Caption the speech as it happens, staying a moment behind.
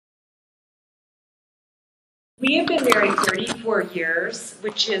We have been married 34 years,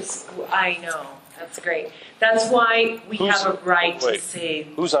 which is, I know, that's great. That's why we have a right to say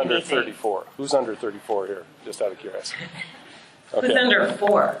who's under anything. 34? Who's under 34 here, just out of curiosity? Okay. Who's under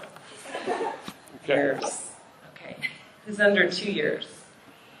 4 Okay. years? Okay. Who's under 2 years?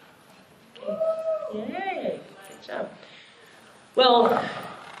 Okay. Yay. Good job. Well,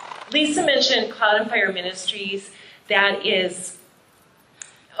 Lisa mentioned Cloud and Fire Ministries. That is,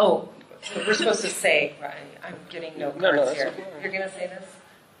 we're supposed to say, right, I'm getting no cards here. Okay. You're going to say this?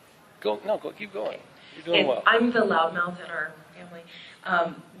 Go, keep going. You're doing well. I'm the loudmouth in our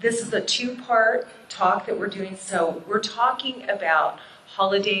family. This is a 2-part talk that we're doing. So we're talking about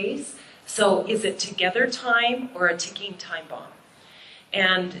holidays. So is it together time or a ticking time bomb?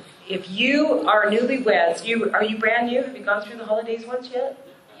 And if you are newlyweds, are you brand new? Have you gone through the holidays once yet?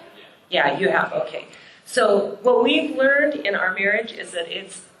 Yeah, you have. Okay. So what we've learned in our marriage is that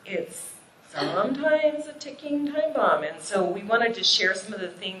it's sometimes a ticking time bomb. And so we wanted to share some of the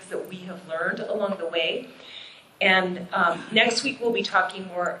things that we have learned along the way. And next week we'll be talking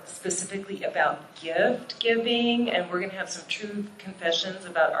more specifically about gift giving, and we're going to have some true confessions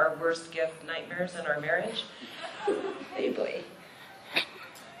about our worst gift nightmares in our marriage. Hey, boy.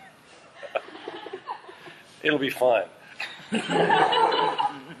 It'll be fun.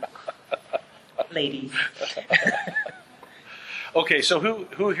 Ladies. Okay, so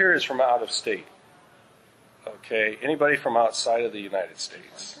who here is from out of state? Okay, anybody from outside of the United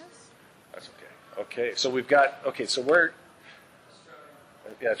States? That's okay. Okay, so we've got, so where?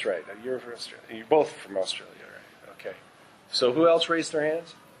 Yeah, that's right. You're from Australia. You're both from Australia, right? Okay. So who else raised their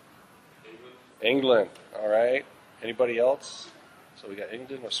hands? England. All right. Anybody else? So we got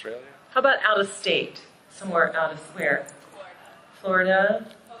England, Australia. How about out of state? Somewhere out of where? Florida,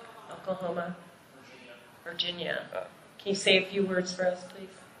 Oklahoma, Virginia. Can you say a few words for us, please?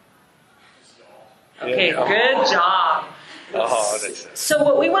 Okay, good job. Oh, that's it. So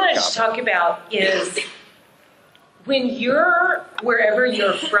what we wanted to talk about is when you're wherever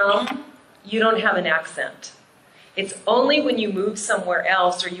you're from, you don't have an accent. It's only when you move somewhere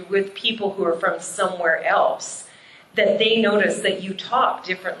else or you're with people who are from somewhere else that they notice that you talk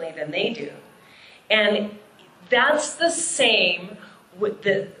differently than they do. And that's the same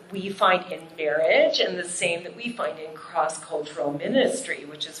that we find in marriage and the same that we find in cross-cultural ministry,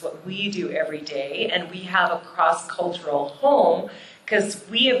 which is what we do every day. And we have a cross-cultural home because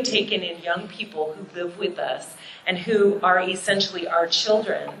we have taken in young people who live with us and who are essentially our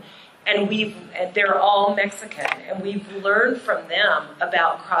children. And they're all Mexican. And we've learned from them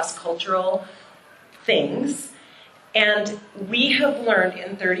about cross-cultural things. And we have learned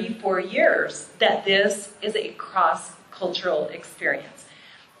in 34 years that this is a cross-cultural experience.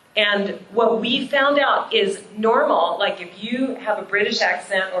 And what we found out is normal, like if you have a British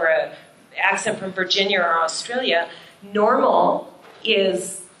accent or an accent from Virginia or Australia, normal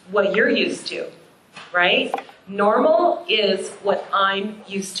is what you're used to, right? Normal is what I'm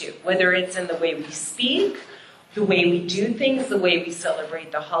used to, whether it's in the way we speak, the way we do things, the way we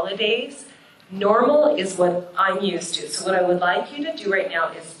celebrate the holidays. Normal is what I'm used to. So what I would like you to do right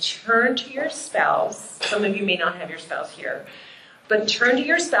now is turn to your spouse. Some of you may not have your spouse here. But turn to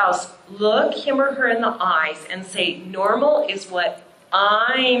your spouse, look him or her in the eyes, and say, normal is what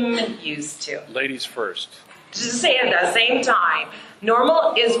I'm used to. Ladies first. Just say it at the same time.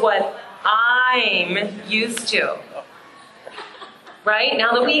 Normal is what I'm used to. Right?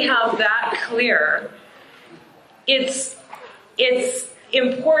 Now that we have that clear, it's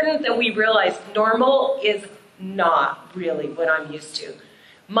important that we realize normal is not really what I'm used to.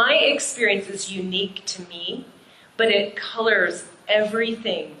 My experience is unique to me, but it colors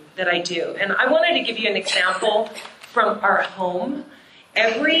everything that I do. And I wanted to give you an example from our home.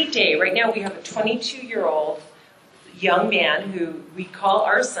 Every day, right now we have a 22-year-old young man who we call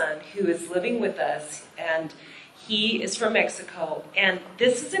our son, who is living with us, and he is from Mexico. And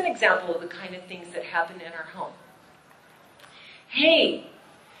this is an example of the kind of things that happen in our home. Hey,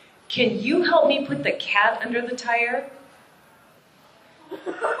 can you help me put the cat under the tire?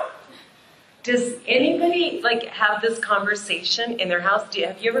 Does anybody have this conversation in their house?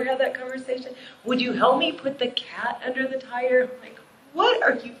 Have you ever had that conversation? Would you help me put the cat under the tire? What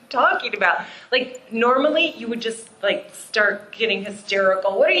are you talking about? Normally you would just start getting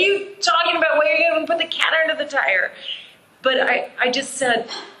hysterical. What are you talking about? Why are you going to put the cat under the tire? But I just said,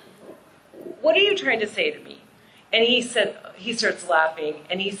 what are you trying to say to me? And he starts laughing,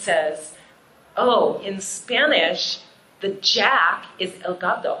 and he says, oh, in Spanish, the jack is el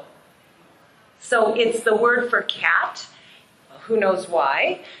gato. So it's the word for cat. Who knows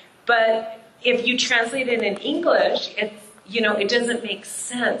why? But if you translate it in English, it doesn't make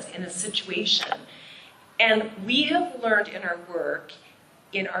sense in a situation. And we have learned in our work,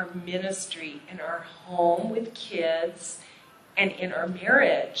 in our ministry, in our home with kids, and in our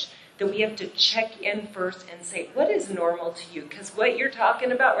marriage, that we have to check in first and say, what is normal to you? Because what you're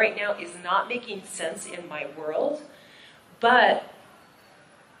talking about right now is not making sense in my world, but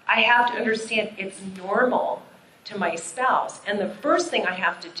I have to understand it's normal to my spouse. And the first thing I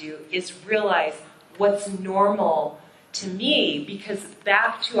have to do is realize what's normal to me, because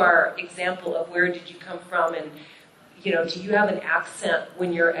back to our example of where did you come from, and do you have an accent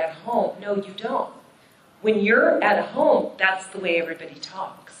when you're at home? No, you don't. When you're at home, that's the way everybody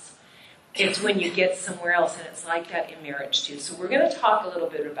talks. It's when you get somewhere else, and it's like that in marriage too. So we're going to talk a little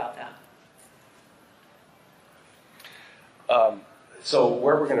bit about that. So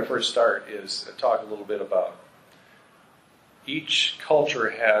where we're going to first start is talk a little bit about each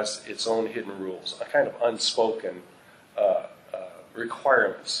culture has its own hidden rules, a kind of unspoken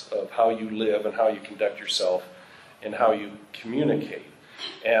requirements of how you live and how you conduct yourself and how you communicate.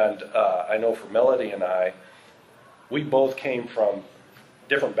 And I know for Melody and I, we both came from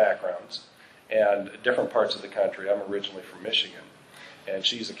different backgrounds and different parts of the country. I'm originally from Michigan, and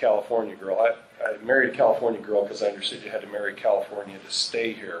she's a California girl. I married a California girl because I understood you had to marry California to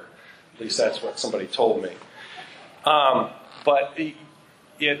stay here. At least that's what somebody told me. But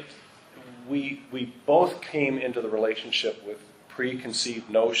we both came into the relationship with preconceived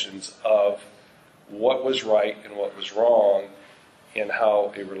notions of what was right and what was wrong in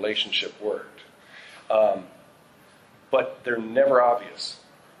how a relationship worked. But they're never obvious.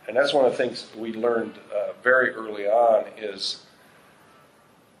 And that's one of the things we learned very early on is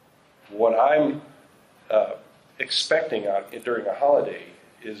what I'm expecting during a holiday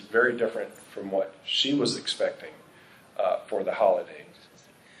is very different from what she was expecting for the holidays.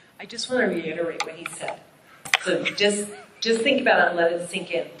 I just want to reiterate what he said. So just think about it and let it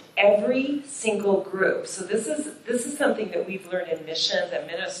sink in. Every single group. So this is something that we've learned in missions and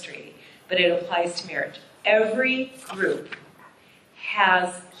ministry, but it applies to marriage. Every group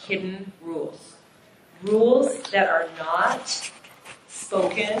has hidden rules. Rules that are not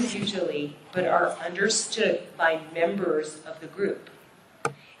spoken usually, but are understood by members of the group.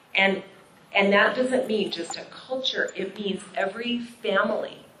 And that doesn't mean just a culture. It means every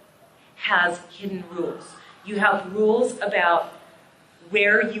family has hidden rules. You have rules about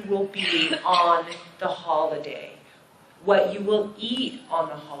where you will be on the holiday, what you will eat on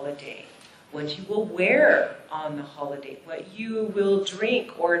the holiday, what you will wear on the holiday, what you will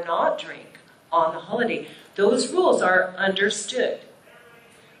drink or not drink on the holiday. Those rules are understood,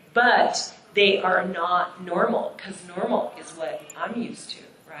 but they are not normal, because normal is what I'm used to,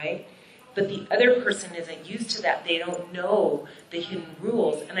 right? But the other person isn't used to that. They don't know the hidden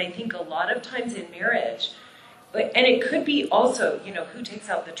rules. And I think a lot of times in marriage, and it could be also, who takes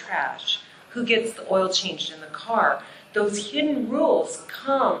out the trash, who gets the oil changed in the car. Those hidden rules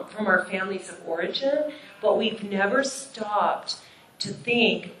come from our families of origin, but we've never stopped to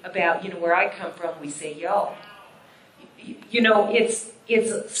think about, where I come from, we say yo.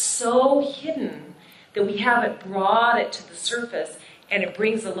 It's so hidden that we haven't brought it to the surface, and it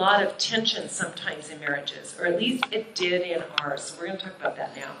brings a lot of tension sometimes in marriages, or at least it did in ours. So we're going to talk about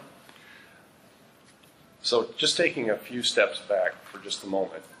that now. So just taking a few steps back for just a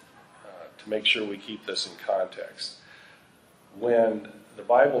moment to make sure we keep this in context. When the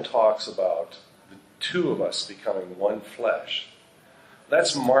Bible talks about the two of us becoming one flesh,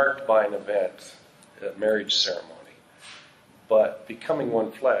 that's marked by an event, a marriage ceremony. But becoming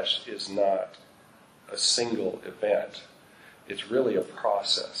one flesh is not a single event. It's really a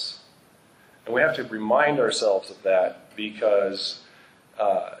process. And we have to remind ourselves of that because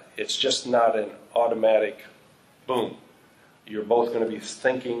it's just not an automatic boom. You're both going to be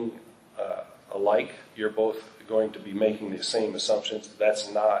thinking alike. You're both going to be making the same assumptions.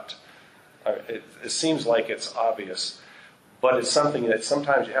 That's not, it seems like it's obvious, but it's something that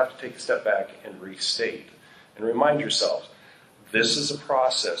sometimes you have to take a step back and restate and remind yourself, this is a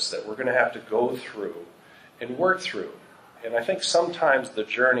process that we're going to have to go through and work through. And I think sometimes the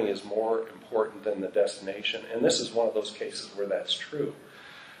journey is more important than the destination, and this is one of those cases where that's true.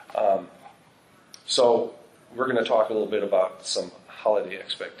 So we're going to talk a little bit about some holiday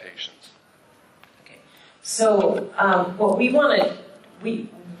expectations. Okay. So what we wanted, we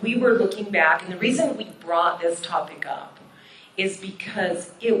were looking back, and the reason we brought this topic up is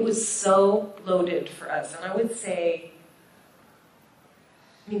because it was so loaded for us. And I would say,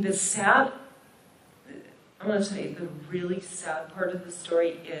 I'm going to tell you, the really sad part of the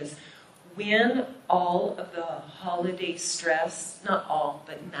story is when all of the holiday stress, not all,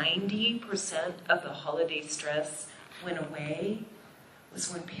 but 90% of the holiday stress went away was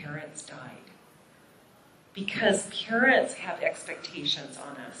when parents died. because parents have expectations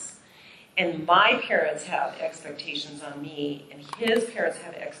on us. And my parents have expectations on me, and his parents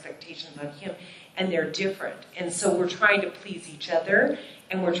have expectations on him, and they're different. And so we're trying to please each other,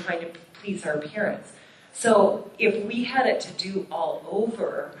 and we're trying to please our parents. So if we had it to do all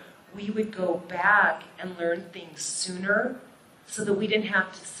over, we would go back and learn things sooner so that we didn't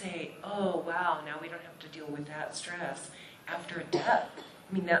have to say, oh, wow, now we don't have to deal with that stress after a death.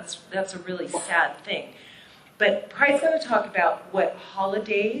 I mean, that's a really sad thing. But Pride's going to talk about what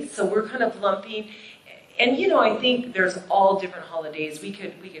holidays, so we're kind of lumping, and I think there's all different holidays. We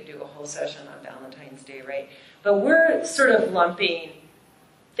could do a whole session on Valentine's Day, right? But we're sort of lumping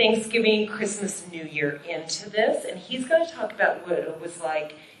Thanksgiving, Christmas, New Year into this, and he's going to talk about what it was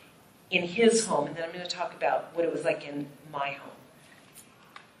like in his home, and then I'm going to talk about what it was like in my home.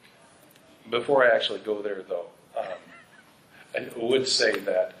 Before I actually go there, though, I would say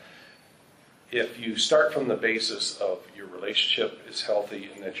that if you start from the basis of your relationship is healthy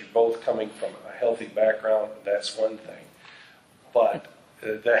and that you're both coming from a healthy background, that's one thing. But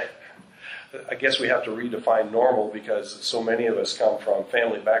I guess we have to redefine normal, because so many of us come from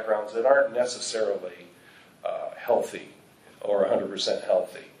family backgrounds that aren't necessarily healthy or 100%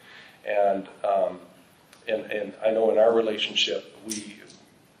 healthy. And I know in our relationship,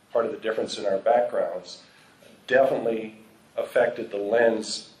 part of the difference in our backgrounds definitely affected the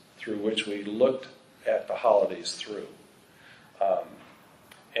lens through which we looked at the holidays through.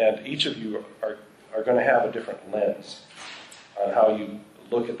 And each of you are going to have a different lens on how you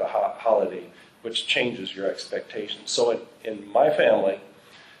look at the holiday, which changes your expectations. So in my family,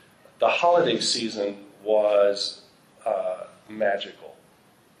 the holiday season was magical.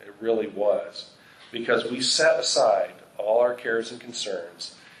 It really was. Because we set aside all our cares and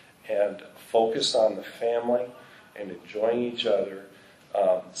concerns and focused on the family and enjoying each other,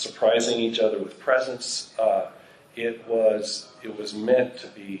 surprising each other with presents. It was meant to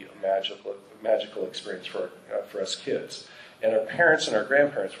be a magical experience for us kids. And our parents and our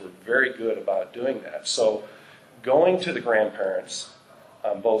grandparents were very good about doing that. So going to the grandparents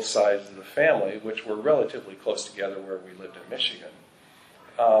on both sides of the family, which were relatively close together where we lived in Michigan,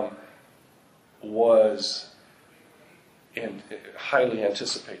 was highly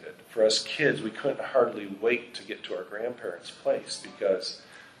anticipated. For us kids, we couldn't hardly wait to get to our grandparents' place, because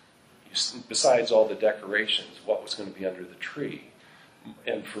besides all the decorations, what was going to be under the tree?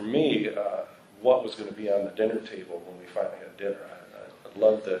 And for me, what was going to be on the dinner table when we finally had dinner? I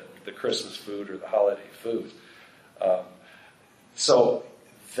love the Christmas food or the holiday food. So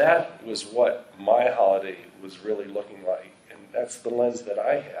that was what my holiday was really looking like, and that's the lens that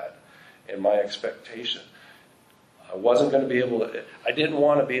I had and my expectation. I wasn't going to be able to, I didn't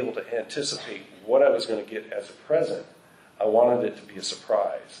want to be able to anticipate what I was going to get as a present. I wanted it to be a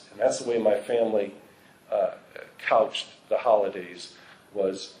surprise. And that's the way my family couched the holidays,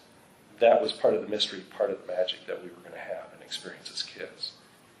 that was part of the mystery, part of the magic that we were going to have and experience as kids.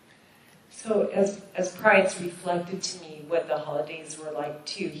 So as Pride's reflected to me what the holidays were like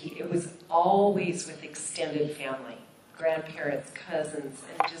too, it was always with extended family, grandparents, cousins,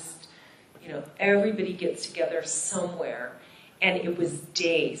 and just, everybody gets together somewhere. And it was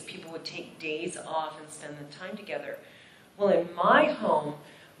days. People would take days off and spend the time together. Well, in my home,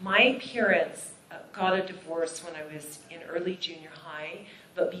 my parents got a divorce when I was in early junior high,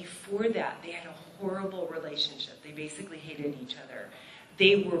 but before that, they had a horrible relationship. They basically hated each other.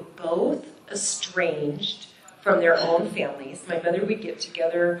 They were both estranged from their own families. My mother would get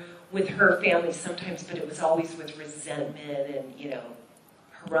together with her family sometimes, but it was always with resentment and,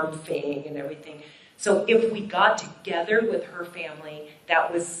 harumphing and everything. So if we got together with her family,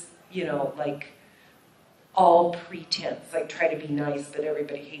 that was, like all pretense, like try to be nice, but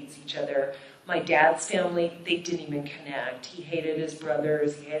everybody hates each other. My dad's family, they didn't even connect. He hated his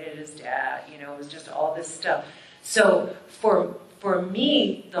brothers, he hated his dad, it was just all this stuff. So for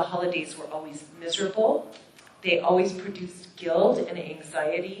me, the holidays were always miserable. They always produced guilt and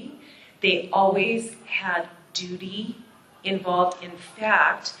anxiety. They always had duty involved. In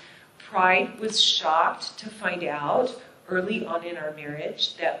fact, Pride was shocked to find out early on in our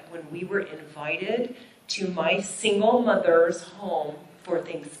marriage that when we were invited to my single mother's home for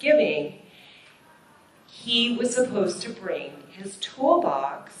Thanksgiving, he was supposed to bring his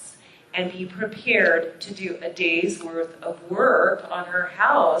toolbox and be prepared to do a day's worth of work on her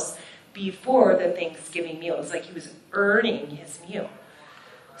house before the Thanksgiving meal. It was like he was earning his meal.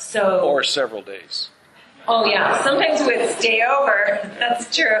 Or several days. Oh yeah, sometimes it would stay over.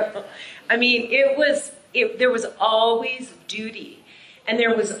 That's true. I mean, there was always duty. And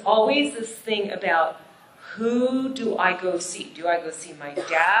there was always this thing about who do I go see? Do I go see my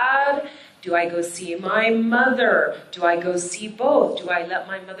dad? Do I go see my mother? Do I go see both? Do I let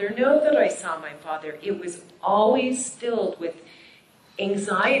my mother know that I saw my father? It was always filled with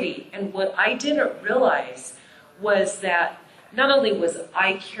anxiety. And what I didn't realize was that not only was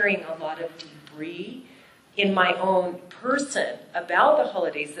I carrying a lot of debris in my own person about the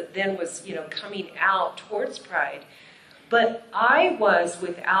holidays that then was, coming out towards Pride, but I was,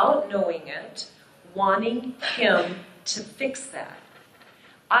 without knowing it, wanting him to fix that.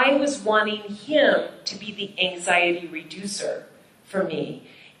 I was wanting him to be the anxiety reducer for me.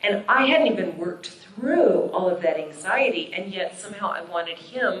 And I hadn't even worked through all of that anxiety, and yet somehow I wanted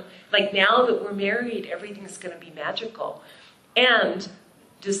him, like now that we're married, everything's going to be magical. And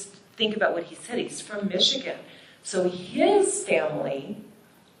just think about what he said. He's from Michigan. So his family,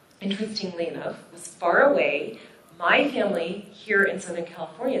 interestingly enough, was far away. My family here in Southern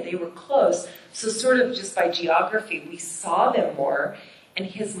California, they were close. So sort of just by geography, we saw them more. And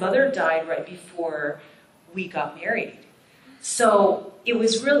his mother died right before we got married. So it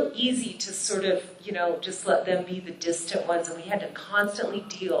was real easy to sort of, just let them be the distant ones. And we had to constantly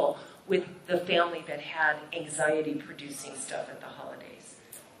deal with the family that had anxiety-producing stuff at the holidays.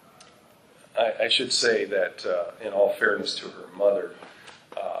 I should say that, in all fairness to her mother,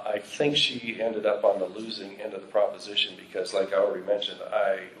 I think she ended up on the losing end of the proposition because, like I already mentioned,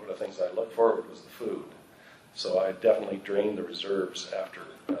 one of the things I looked forward was the food. So I definitely drained the reserves after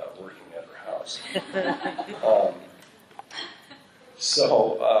working at her house.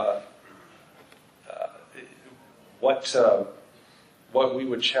 What we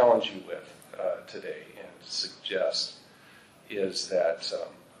would challenge you with today and suggest is that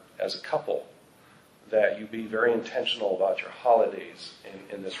as a couple, that you be very intentional about your holidays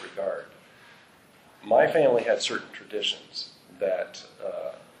in this regard. My family had certain traditions that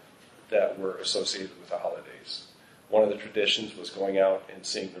were associated with the holidays. One of the traditions was going out and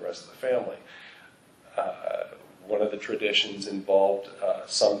seeing the rest of the family. One of the traditions involved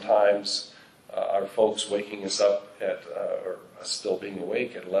sometimes our folks waking us up or us still being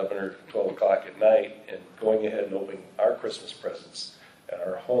awake at 11 or 12 o'clock at night and going ahead and opening our Christmas presents at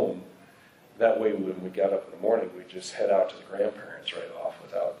our home. That way, when we got up in the morning, we'd just head out to the grandparents right off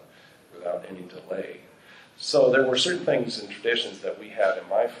without any delay. So there were certain things and traditions that we had in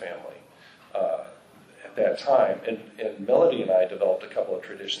my family at that time. And Melody and I developed a couple of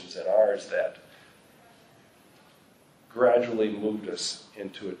traditions in ours that gradually moved us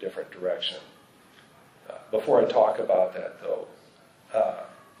into a different direction. Before I talk about that, though,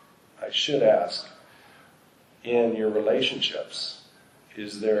 I should ask, in your relationships,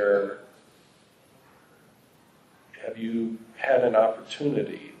 have you had an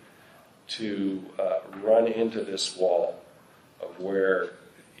opportunity to run into this wall of where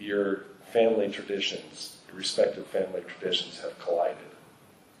your family traditions, your respective family traditions have collided?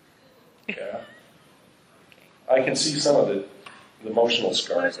 Yeah? I can see some of the emotional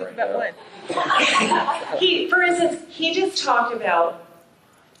scars right now. For instance, he just talked about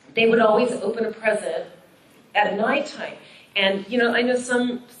they would always open a present at nighttime. And, I know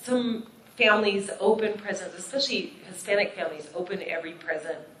some families open presents, especially Hispanic families, open every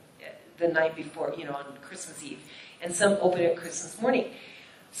present the night before, on Christmas Eve. And some open it Christmas morning.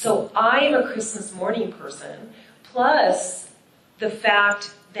 So I am a Christmas morning person, plus the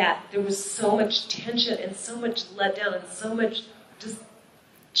fact that there was so much tension and so much letdown and so much just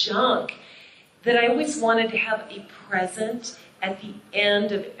junk that I always wanted to have a present at the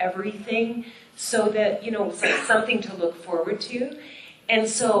end of everything so that, it was like something to look forward to. And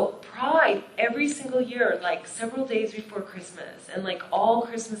so Pride, every single year, like several days before Christmas, and like all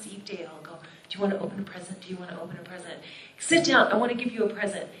Christmas Eve day, I'll go, do you want to open a present? Do you want to open a present? Sit down, I want to give you a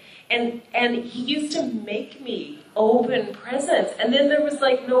present. And he used to make me open presents. And then there was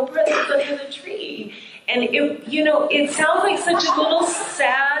like no presents under the tree. And it sounds like such a little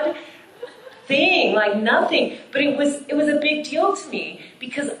sad thing, like nothing. But it was a big deal to me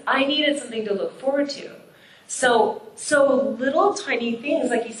because I needed something to look forward to. So little tiny things,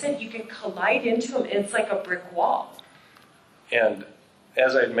 like you said, you can collide into them. It's like a brick wall. And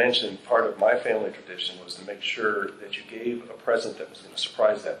as I mentioned, part of my family tradition was to make sure that you gave a present that was going to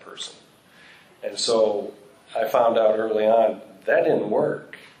surprise that person. And so I found out early on that didn't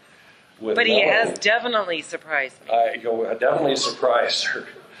work. But he has definitely surprised me. I definitely surprised her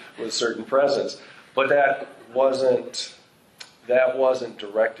with certain presents. But that wasn't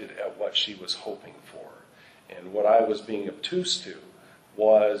directed at what she was hoping for. And what I was being obtuse to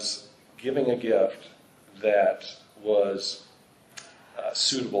was giving a gift that was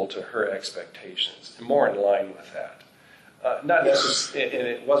suitable to her expectations, and more in line with that. Not necessarily, and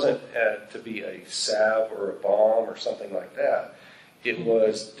it wasn't to be a salve or a balm or something like that. It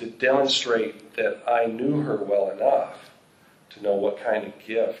was to demonstrate that I knew her well enough to know what kind of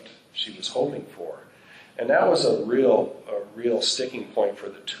gift she was hoping for. And that was a real sticking point for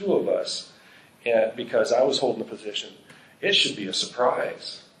the two of us, and because I was holding the position, it should be a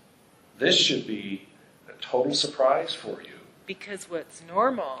surprise. This should be a total surprise for you. Because what's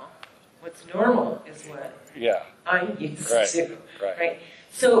normal is what I'm used to. Right.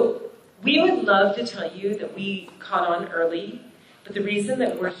 So we would love to tell you that we caught on early, but the reason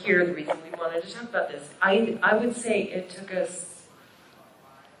that we're here, the reason we wanted to talk about this, I would say it took us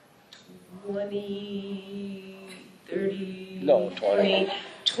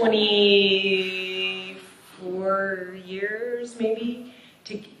 24 years maybe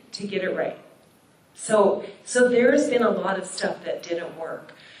to get it right. So there's been a lot of stuff that didn't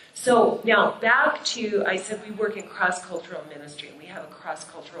work. So now back to, I said we work in cross-cultural ministry, and we have a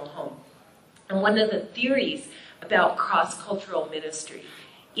cross-cultural home. And one of the theories about cross-cultural ministry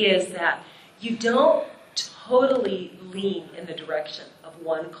is that you don't totally lean in the direction of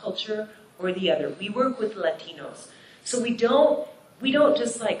one culture or the other. We work with Latinos, so we don't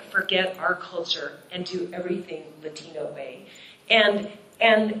just like forget our culture and do everything Latino way, and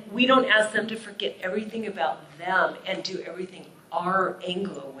we don't ask them to forget everything about them and do everything our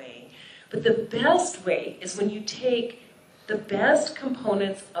Anglo way. But the best way is when you take the best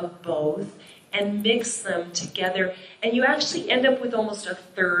components of both and mix them together, and you actually end up with almost a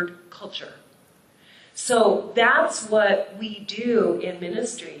third culture. So that's what we do in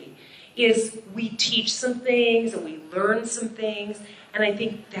ministry, is we teach some things and we learn some things, and I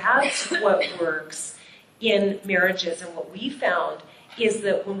think that's what works in marriages. And what we found is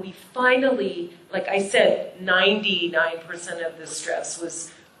that when we finally, like I said, 99% of the stress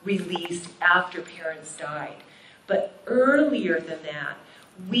was released after parents died. But earlier than that,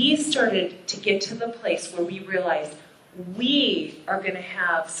 we started to get to the place where we realized we are going to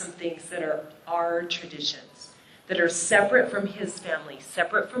have some things that are our traditions, that are separate from his family,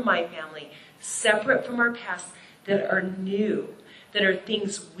 separate from my family, separate from our past, that are new, that are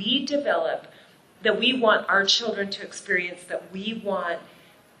things we develop, that we want our children to experience, that we want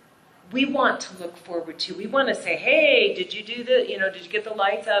to look forward to. We want to say, hey, did you do did you get the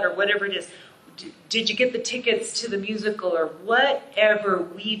lights out, or whatever it is? Did you get the tickets to the musical, or whatever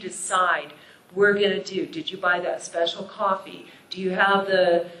we decide we're going to do? Did you buy that special coffee? Do you have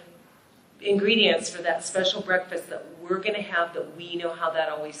the ingredients for that special breakfast that we're going to have, that we know how that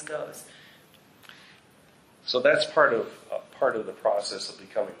always goes? So that's part of the process of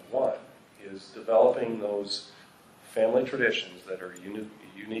becoming one, is developing those family traditions that are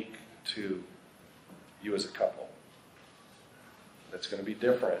unique to you as a couple. That's going to be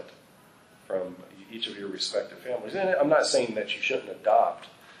different from each of your respective families. And I'm not saying that you shouldn't adopt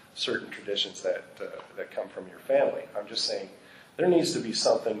certain traditions that come from your family. I'm just saying there needs to be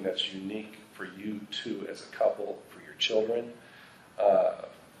something that's unique for you two as a couple, for your children,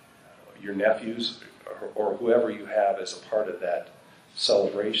 your nephews, or whoever you have as a part of that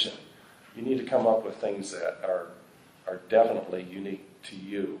celebration. You need to come up with things that are definitely unique to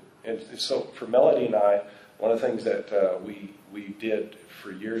you. And so for Melody and I, one of the things that we did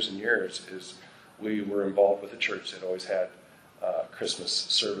for years and years is we were involved with a church that always had Christmas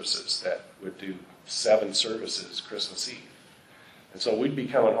services that would do 7 services Christmas Eve. And so we'd be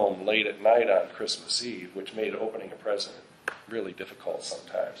coming home late at night on Christmas Eve, which made opening a present really difficult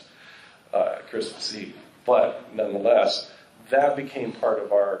sometimes, Christmas Eve. But nonetheless, that became part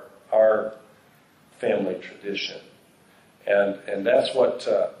of our family tradition. And that's what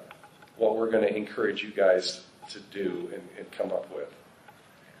we're going to encourage you guys to do and come up with.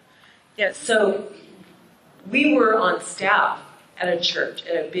 Yeah, so we were on staff at a church,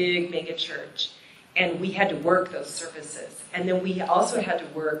 at a big mega church, and we had to work those services. And then we also had to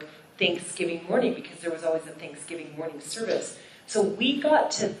work Thanksgiving morning, because there was always a Thanksgiving morning service. So we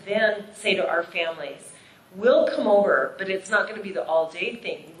got to then say to our families, we'll come over, but it's not going to be the all-day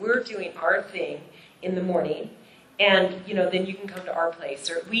thing. We're doing our thing in the morning, and, then you can come to our place.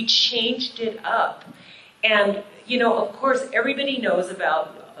 Or we changed it up. And, of course, everybody knows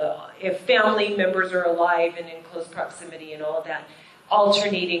about if family members are alive and in close proximity and all of that,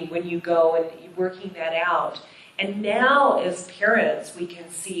 alternating when you go and working that out. And now, as parents, we can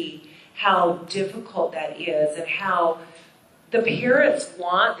see how difficult that is, and how the parents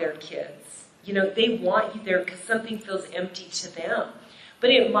want their kids. They want you there because something feels empty to them. But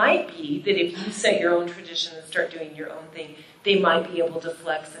it might be that if you set your own tradition and start doing your own thing, they might be able to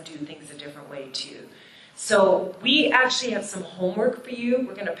flex and do things a different way too. So we actually have some homework for you.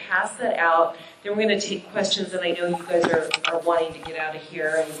 We're going to pass that out. Then we're going to take questions, and I know you guys are wanting to get out of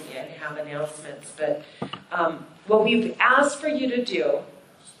here and have announcements. But what we've asked for you to do,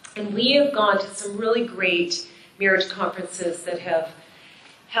 and we have gone to some really great marriage conferences that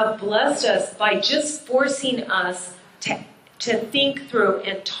have blessed us by just forcing us to think through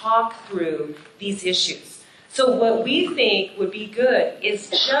and talk through these issues. So what we think would be good is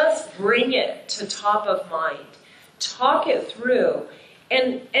just bring it to top of mind. Talk it through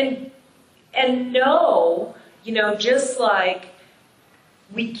and know, just like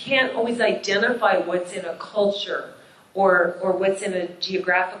we can't always identify what's in a culture or what's in a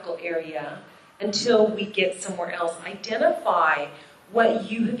geographical area until we get somewhere else. Identify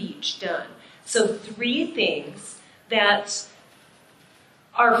what you have each done. So 3 things that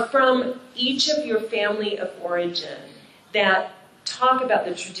are from each of your family of origin that talk about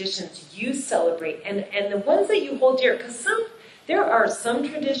the traditions you celebrate and the ones that you hold dear. Because there are some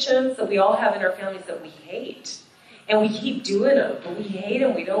traditions that we all have in our families that we hate. And we keep doing them, but we hate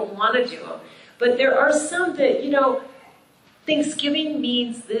them. We don't want to do them. But there are some that, Thanksgiving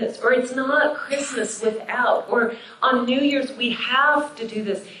means this, or it's not Christmas without, or on New Year's we have to do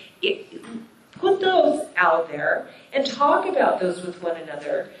this. Put those out there and talk about those with one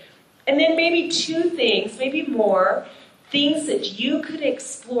another. And then maybe 2 things, maybe more, things that you could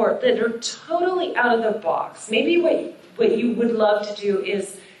explore that are totally out of the box. Maybe what you would love to do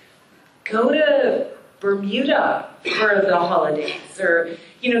is go to Bermuda for the holidays, or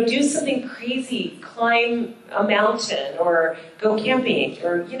do something crazy, climb a mountain, or go camping,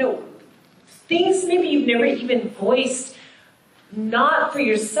 or things maybe you've never even voiced, not for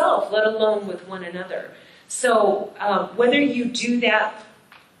yourself, let alone with one another. So whether you do that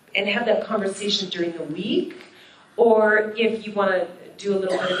and have that conversation during the week, or if you want to do a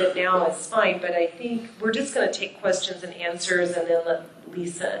little bit of it now, it's fine. But I think we're just going to take questions and answers, and then let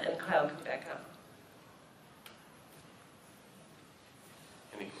Lisa and Kyle come back up.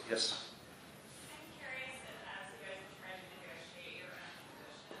 Yes? I'm curious if as you guys are trying to negotiate your own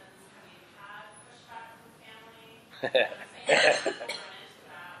positions, have you had pushback from family? I'm saying you run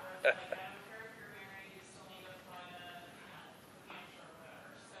into that where it's like, I don't care if you're married, you still need to apply to New Hampshire or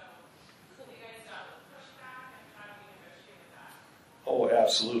whatever. So have you guys dealt with pushback, and how do you negotiate with that? Oh,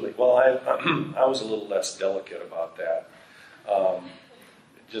 absolutely. Well, I was a little less delicate about that,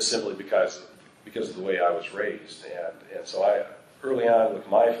 just simply because of the way I was raised, and so early on with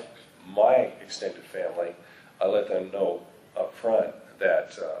my extended family, I let them know up front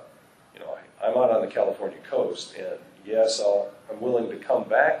that I'm out on the California coast, and yes, I'm willing to come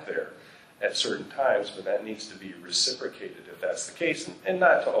back there at certain times, but that needs to be reciprocated if that's the case, and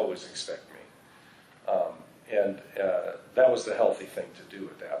not to always expect me. That was the healthy thing to do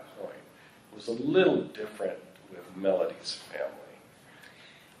at that point. It was a little different with Melody's family.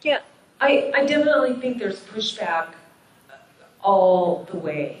 Yeah, I definitely think there's pushback all the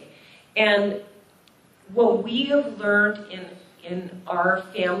way. And what we have learned in our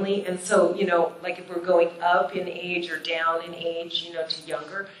family, and so, like if we're going up in age or down in age, to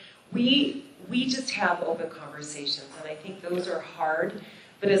younger, we just have open conversations. And I think those are hard,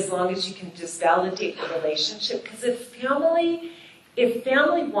 but as long as you can just validate the relationship, because if family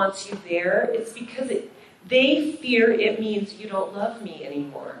wants you there, it's because they fear it means you don't love me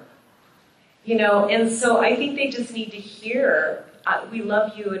anymore. And so I think they just need to hear, we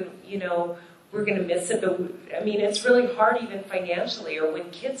love you, and, we're going to miss it. But, it's really hard even financially, or when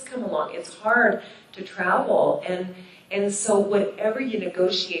kids come along, it's hard to travel. And so whatever you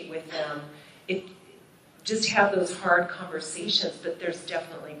negotiate with them, just have those hard conversations, but there's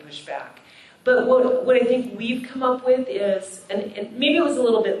definitely pushback. But what I think we've come up with is, and maybe it was a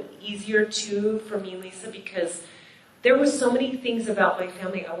little bit easier too for me and Lisa, because there were so many things about my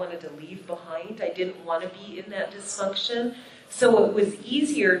family I wanted to leave behind. I didn't want to be in that dysfunction. So it was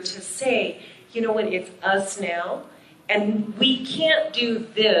easier to say, it's us now, and we can't do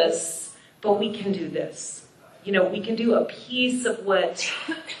this, but we can do this. We can do a piece of what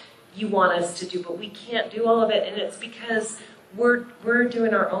you want us to do, but we can't do all of it, and it's because we're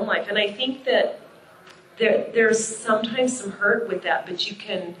doing our own life. And I think that there's sometimes some hurt with that, but you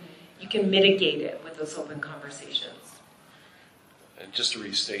can mitigate it with those open conversations. And just to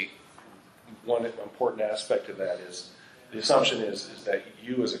restate, one important aspect of that is the assumption is that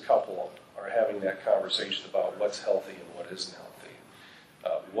you as a couple are having that conversation about what's healthy and what isn't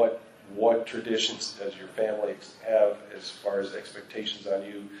healthy. What traditions does your family have as far as expectations on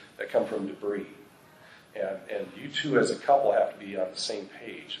you that come from debris? And you two as a couple have to be on the same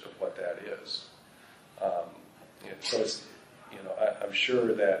page of what that is. So it's, I'm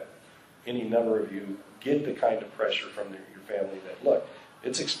sure that any number of you get the kind of pressure from your family that, look,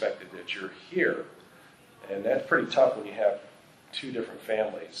 it's expected that you're here. And that's pretty tough when you have two different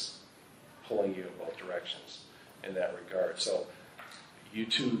families pulling you in both directions in that regard. So you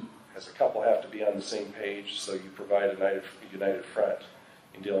two, as a couple, have to be on the same page so you provide a united front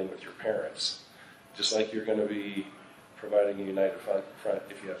in dealing with your parents. Just like you're going to be providing a united front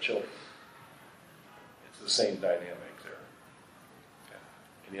if you have children. It's the same dynamic there. Okay.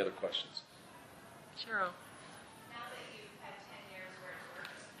 Any other questions? Cheryl. Now that you've had 10 years where it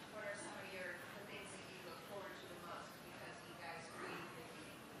works, what are some of the things that you look forward to the most because you guys are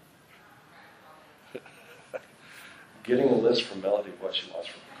Getting a list from Melody of what she wants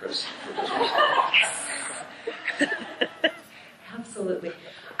from Chris for Christmas. Absolutely. So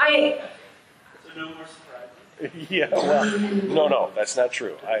no more surprises? Yeah, well, no, that's not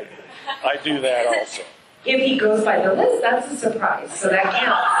true. I do that also. If he goes by the list, that's a surprise, so that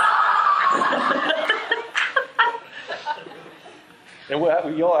counts.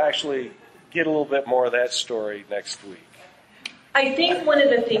 And you'll actually get a little bit more of that story next week. I think one of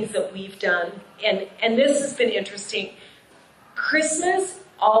the things that we've done, and this has been interesting, Christmas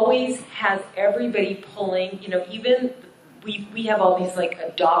always has everybody pulling, even we have all these like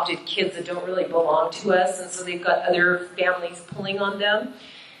adopted kids that don't really belong to us, and so they've got other families pulling on them.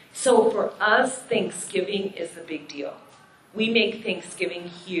 So for us, Thanksgiving is the big deal. We make Thanksgiving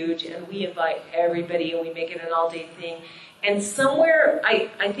huge, and we invite everybody, and we make it an all-day thing. And somewhere,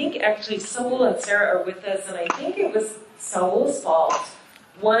 I think actually Saul and Sarah are with us, and I think it was Saul's fault.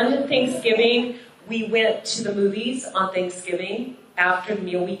 One Thanksgiving, we went to the movies on Thanksgiving. After the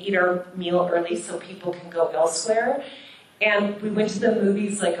meal, we eat our meal early so people can go elsewhere. And we went to the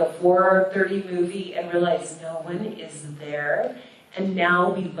movies, like a 4:30 movie, and realized no one is there. And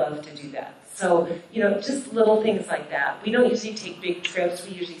now we love to do that. So, just little things like that. We don't usually take big trips.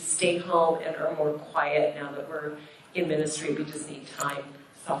 We usually stay home and are more quiet now that we're in ministry. We just need time,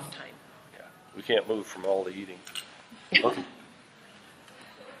 soft time. Yeah, we can't move from all the eating. Okay.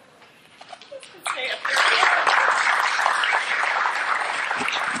 Stay up there.